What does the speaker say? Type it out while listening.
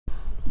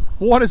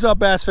What is up,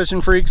 bass fishing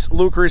freaks?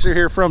 Luke Reeser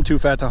here from Too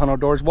Fat to Hunt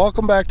Outdoors.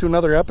 Welcome back to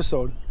another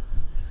episode.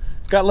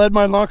 Got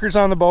Leadmine Lunkers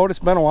on the boat. It's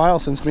been a while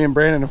since me and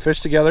Brandon have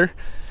fished together,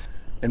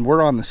 and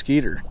we're on the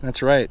Skeeter.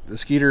 That's right, the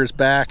Skeeter is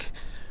back.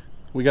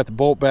 We got the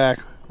boat back.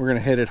 We're gonna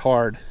hit it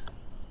hard.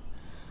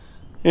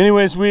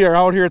 Anyways, we are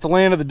out here at the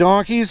land of the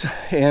donkeys,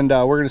 and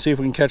we're gonna see if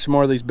we can catch some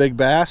more of these big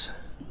bass.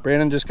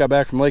 Brandon just got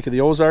back from Lake of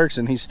the Ozarks,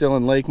 and he's still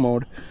in lake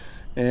mode,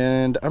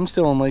 and I'm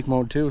still in lake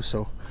mode too.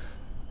 So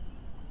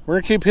we're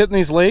gonna keep hitting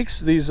these lakes,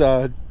 these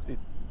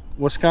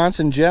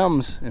Wisconsin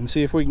gems, and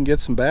see if we can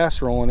get some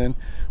bass rolling in.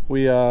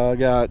 We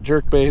got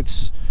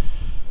jerkbaits,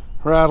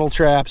 rattle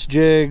traps,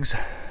 jigs,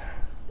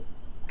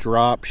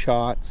 drop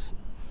shots.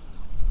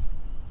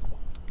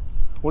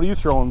 What are you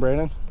throwing,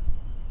 Brandon?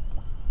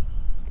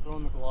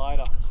 Throwing the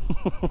glider.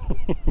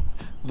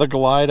 The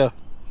glider.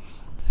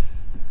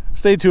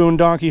 Stay tuned,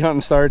 donkey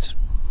hunting starts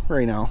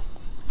right now.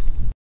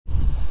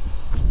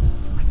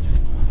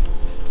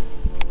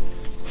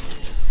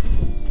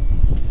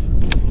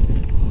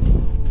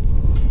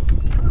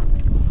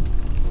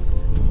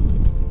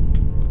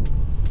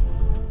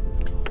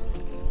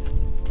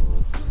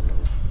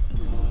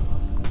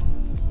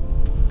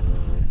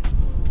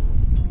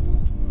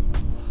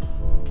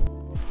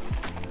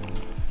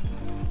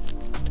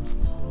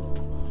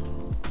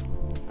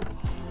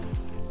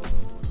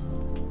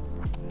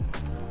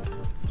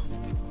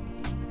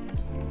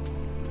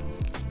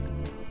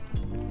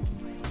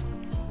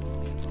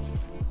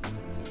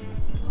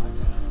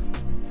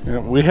 Yeah,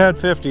 we had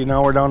 50,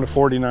 now we're down to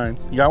 49.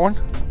 You got one?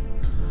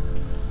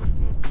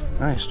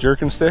 Nice,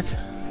 jerking stick.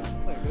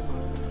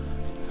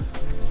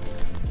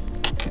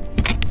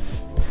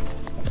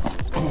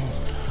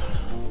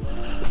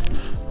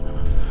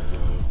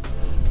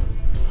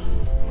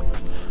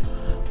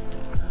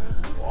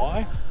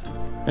 Walleye?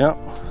 Yep.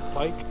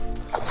 Pike?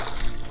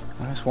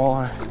 Nice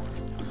walleye.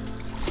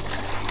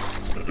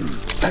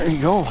 There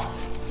you go.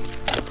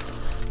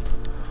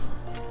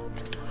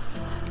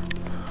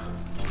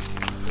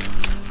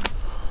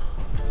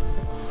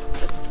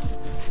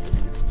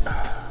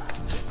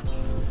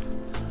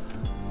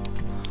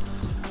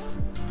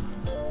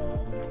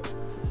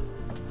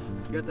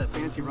 You got that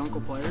fancy Runkle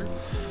pliers?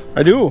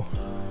 I do.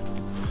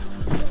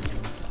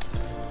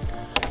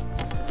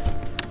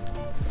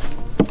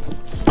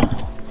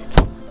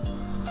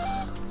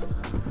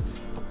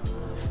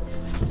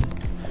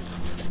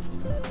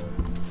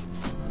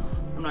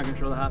 I'm not gonna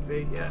show the hot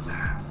bait yet.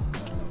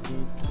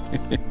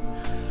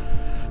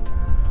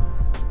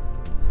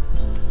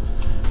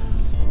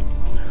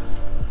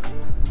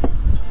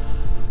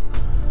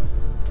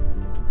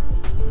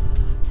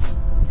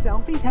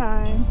 Selfie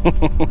time.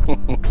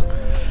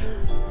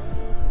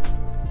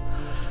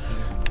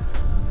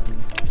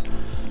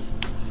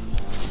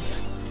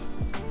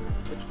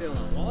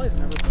 Walleye's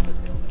never put their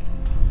tail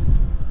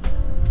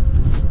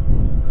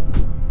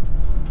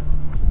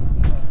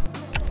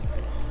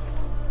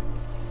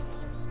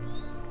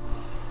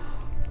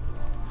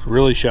It's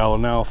really shallow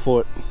now, a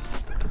foot.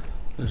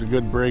 There's a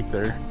good break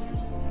there.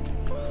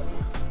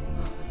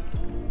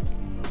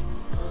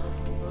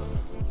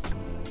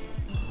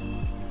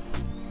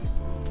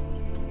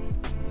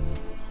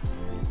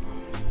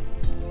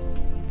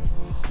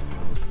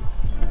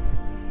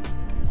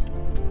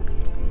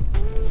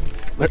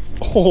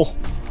 Oh,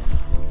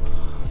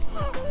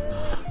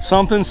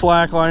 something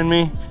slacklined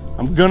me.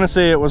 I'm gonna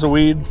say it was a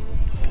weed.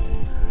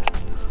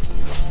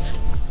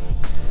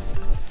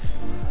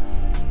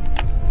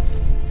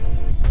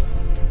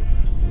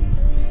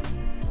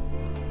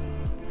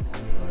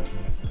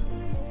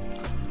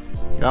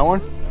 Got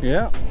one?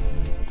 Yeah.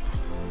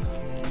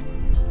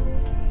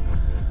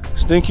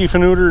 Stinky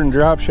finooter and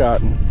drop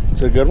shot.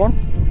 Is it a good one?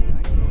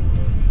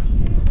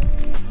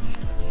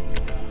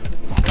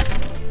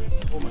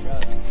 Oh my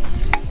god.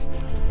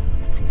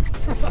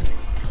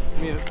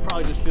 I mean, it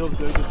probably just feels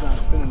good just on a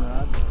spinning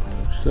rod.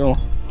 Still.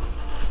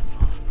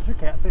 Is there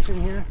catfish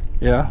in here?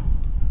 Yeah.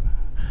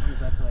 I wonder if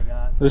that's what I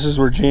got. This is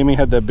where Jamie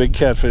had that big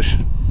catfish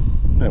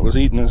that was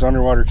eating his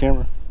underwater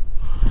camera.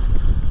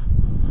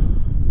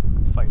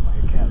 Fighting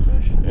like a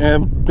catfish.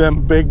 And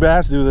them big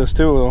bass do this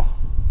too, though.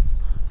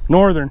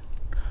 Northern.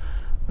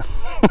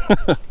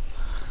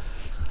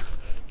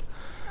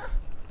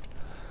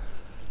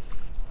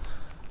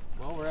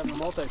 Well, we're having a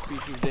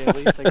multi-species day at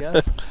least, I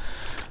guess.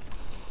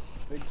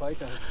 Big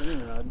pike on a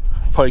spinning rod.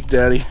 Pike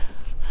daddy.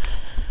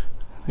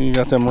 You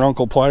got them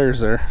Runkle pliers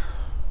there.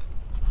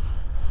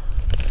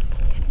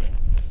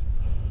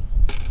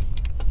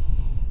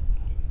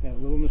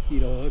 That little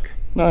mosquito hook.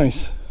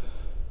 Nice.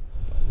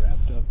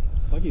 Wrapped up.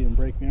 Lucky didn't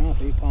break me off.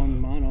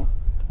 8-pound mono.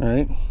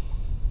 Alright.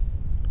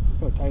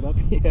 Look how tied up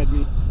he had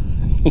me.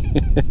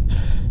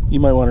 You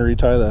might want to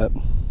retie that.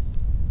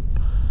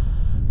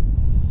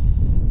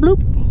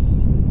 Bloop.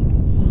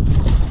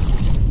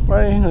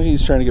 Why?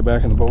 He's trying to get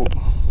back in the boat.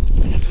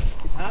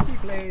 Happy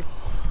place.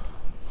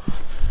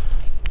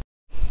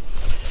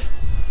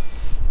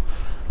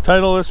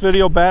 Title of this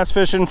video, Bass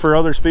Fishing for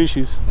Other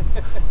Species.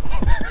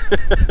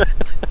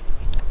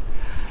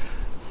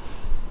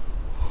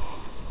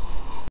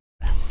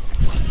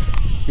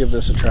 give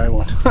this a try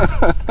one.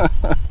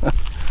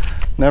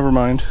 Never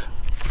mind.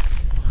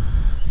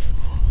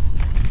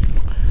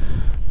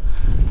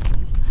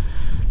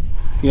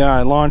 Yeah,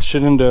 I launched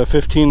it into a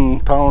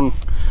 15-pound.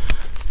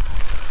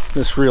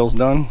 This reel's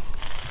done.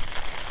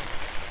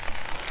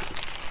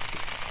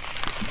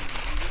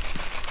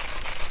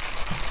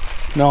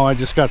 No, I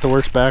just got the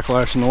worst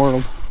backlash in the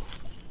world.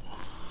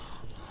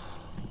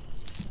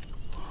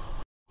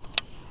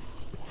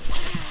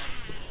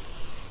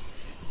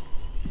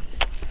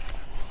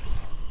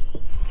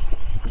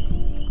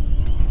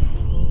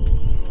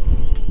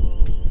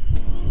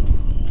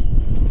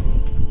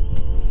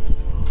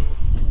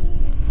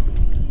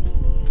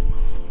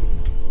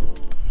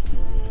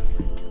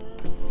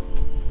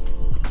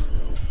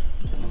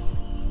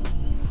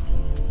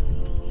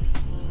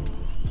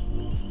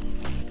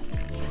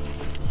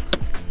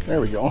 There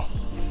we go.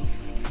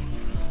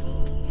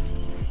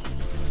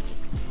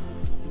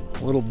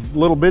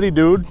 Little bitty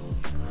dude.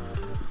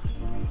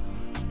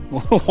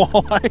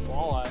 Walleye.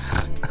 Walleye.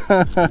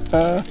 How's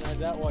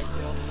that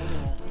whitetail?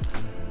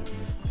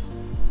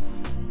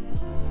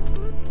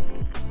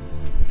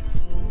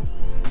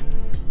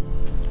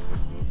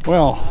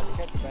 Well,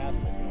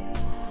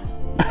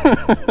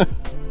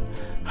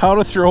 how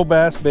to throw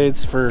bass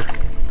baits for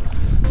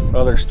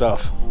other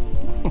stuff.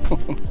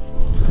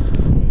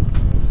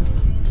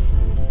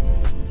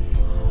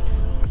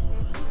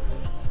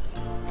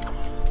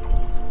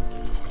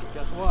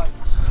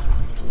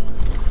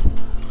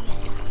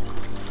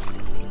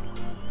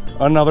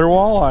 Another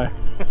walleye.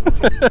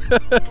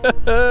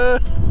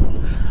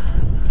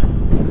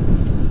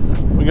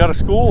 We got a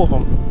school of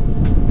them.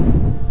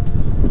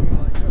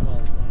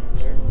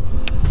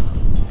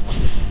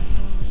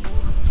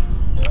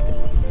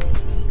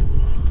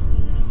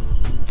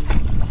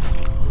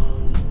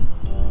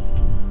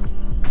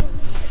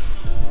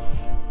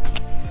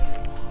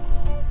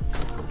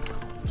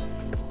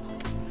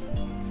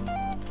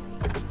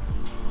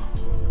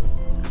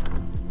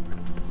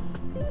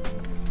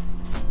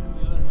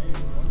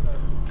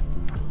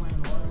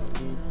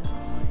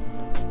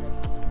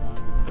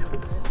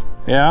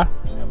 Yeah?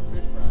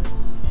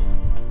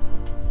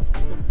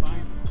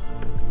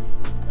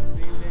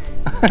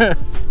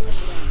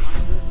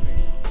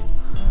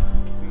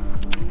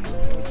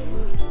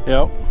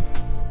 Yep.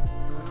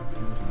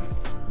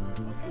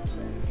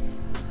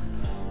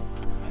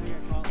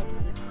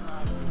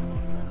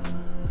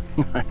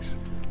 Nice.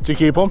 Did you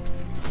keep them?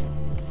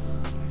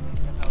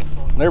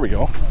 There we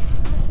go.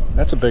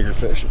 That's a bigger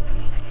fish.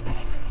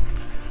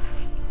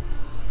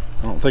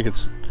 I don't think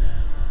it's...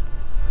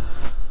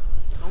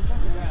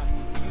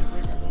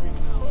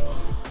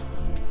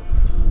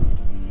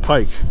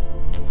 Pike.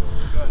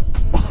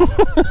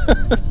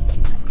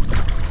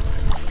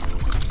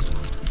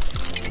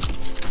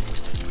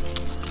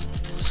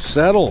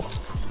 Settle.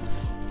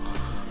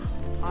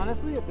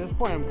 Honestly, at this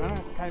point, I'm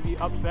gonna kind of be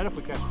upset if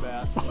we catch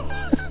bass.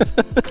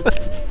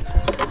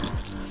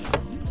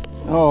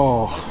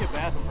 Oh. If I see a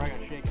bass, I'm probably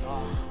gonna shake it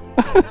off.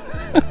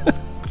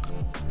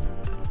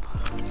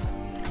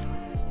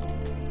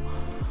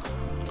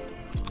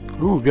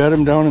 Ooh, got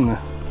him down in the...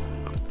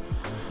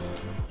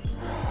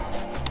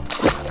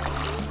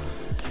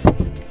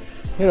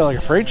 Hit it like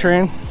a freight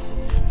train.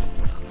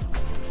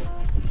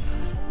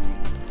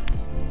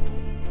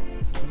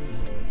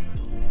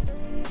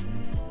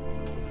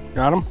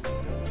 Got him?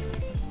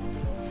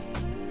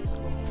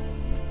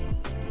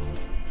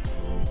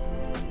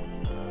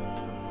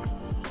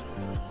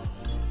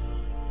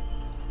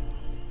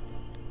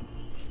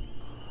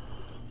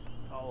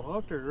 Oh,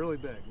 hooked or really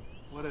big?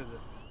 What is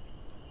it?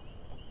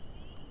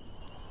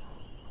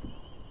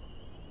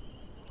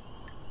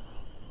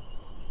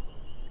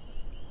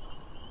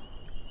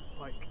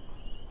 Pike.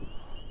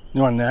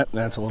 You want that?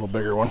 That's a little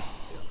bigger one.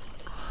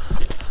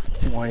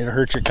 Don't want you to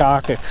hurt your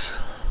coccyx.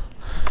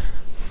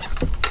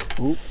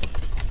 Oop.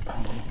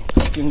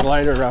 Fucking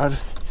glider rod.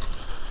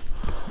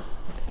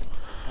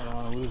 I don't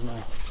want to lose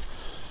my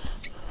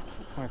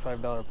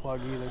 $25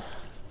 plug either.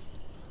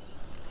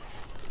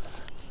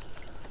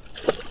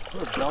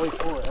 What a belly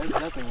full of eggs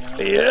that thing has.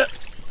 Yeah.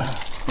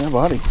 Yeah,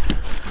 buddy.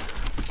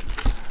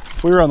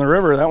 If we were on the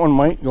river, that one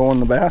might go in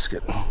the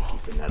basket.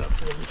 Put that up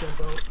so it doesn't jump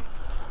out.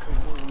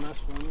 More of a mess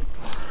for me.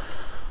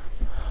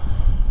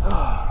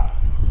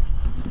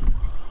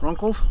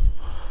 Runkles?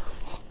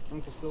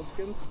 Runkle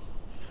Stillskins?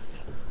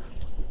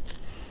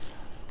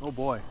 Oh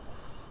boy.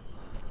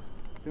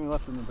 I think we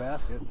left in the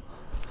basket.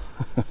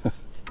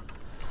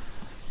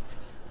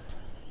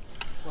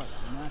 What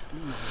a mess you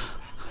made.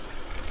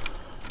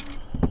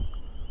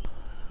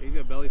 Yeah, he's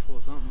got a belly full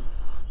of something.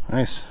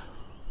 Nice.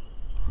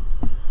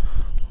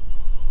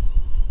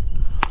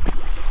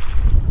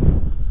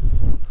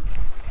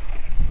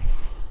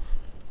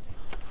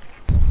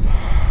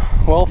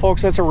 Well,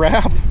 folks, that's a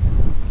wrap.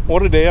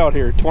 What a day out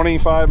here.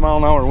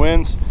 25-mile-an-hour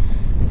winds.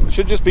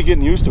 Should just be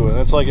getting used to it.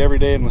 That's like every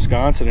day in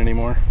Wisconsin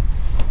anymore.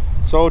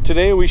 So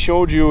today we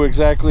showed you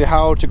exactly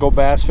how to go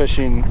bass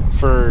fishing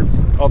for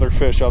other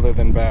fish other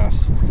than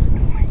bass.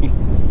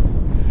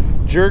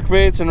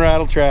 Jerkbaits and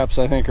rattle traps,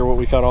 I think, are what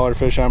we caught all our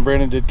fish on.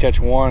 Brandon did catch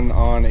one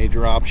on a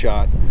drop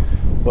shot,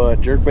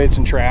 but jerkbaits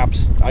and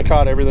traps, I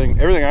caught everything.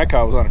 Everything I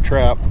caught was on a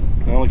trap.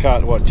 I only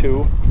caught, what,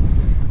 2,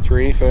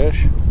 3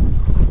 fish?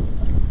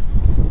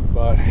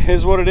 But it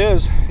is what it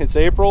is. It's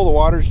April, the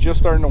water's just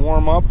starting to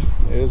warm up.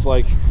 It's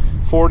like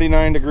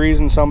 49 degrees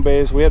in some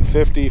bays. We had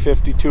 50,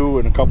 52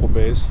 in a couple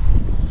bays.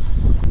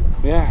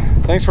 Yeah,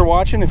 thanks for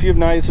watching. If you have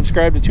not yet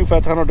subscribed to Too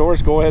Fat to Hunt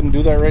Outdoors, go ahead and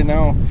do that right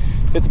now.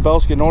 Hit the bell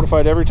to get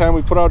notified every time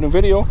we put out a new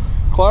video.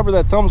 Clobber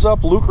that thumbs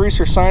up. Luke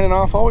Reeser signing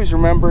off. Always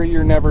remember,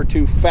 you're never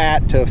too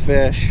fat to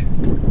fish.